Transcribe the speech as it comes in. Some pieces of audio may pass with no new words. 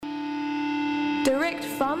Direct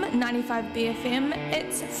from 95BFM,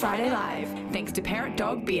 it's Friday Live. Thanks to Parrot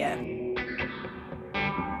Dog Beer.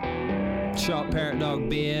 Shot Parrot Dog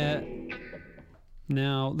Beer.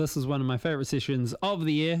 Now, this is one of my favourite sessions of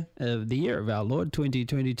the year of our Lord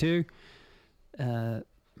 2022.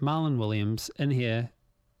 Marlon Williams in here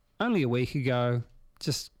only a week ago,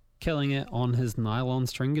 just killing it on his nylon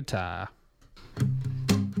string guitar.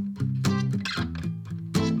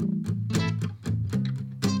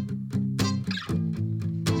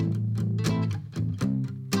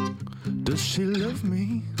 Does she love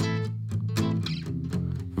me?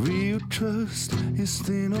 Real trust is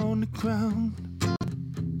thin on the ground.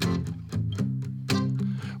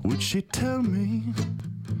 Would she tell me?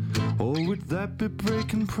 Or would that be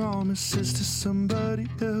breaking promises to somebody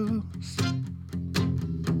else?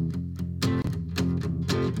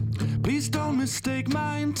 Please don't mistake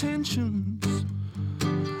my intentions.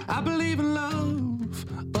 I believe in love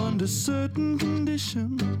under certain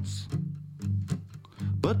conditions.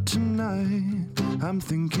 But tonight, I'm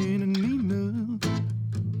thinking of Nina.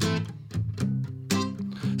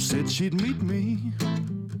 Said she'd meet me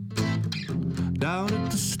down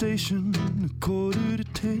at the station at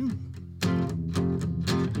 9:45.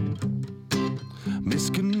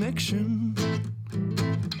 Misconnection.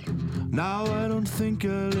 Now I don't think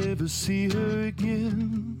I'll ever see her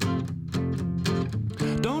again.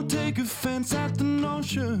 Don't take offense at the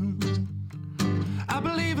notion. I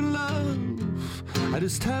believe in love. I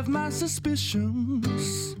just have my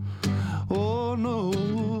suspicions. Oh no.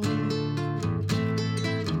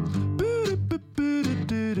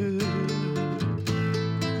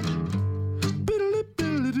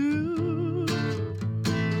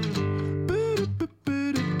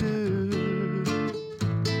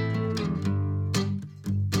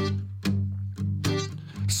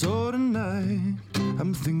 So tonight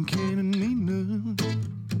I'm thinking of Nina.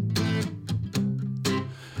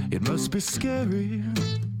 It must be scary,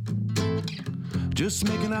 just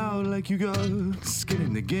making out like you got skin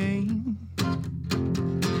in the game.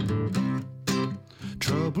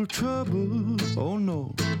 Trouble, trouble, oh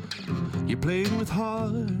no. You're playing with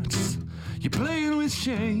hearts, you're playing with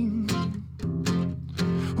shame.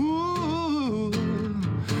 Ooh,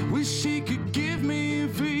 wish she could give me a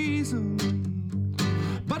reason.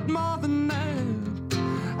 But more than that,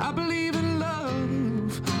 I believe in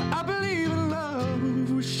love. I believe in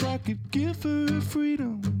love. Wish I could give her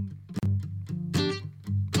freedom.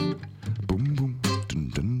 Boom, boom, dun,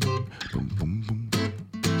 dun, dun, boom, boom, boom.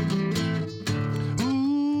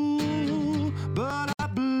 Ooh, but I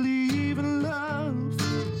believe in love.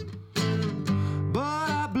 But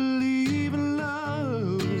I believe in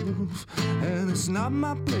love. And it's not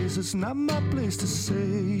my place to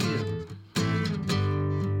say.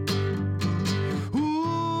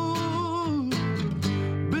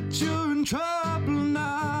 You're in trouble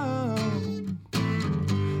now.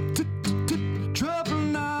 Trouble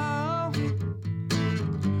now.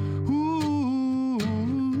 Ooh.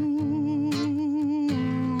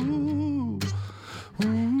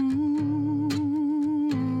 Ooh.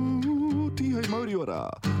 Tihai Mauri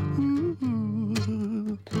ora.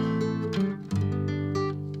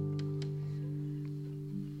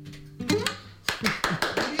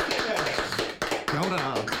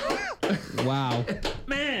 Wow.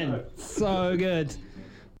 Man, so good.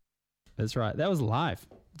 That's right. That was live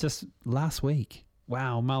just last week.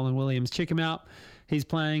 Wow, Marlon Williams. Check him out. He's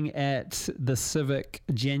playing at the Civic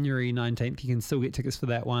January 19th. You can still get tickets for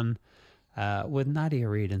that one with Nadia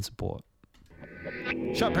Reid in support.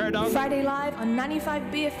 Shot Parrot Dog. Friday Live on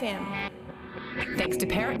 95BFM. Thanks to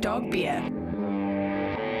Parrot Dog Beer.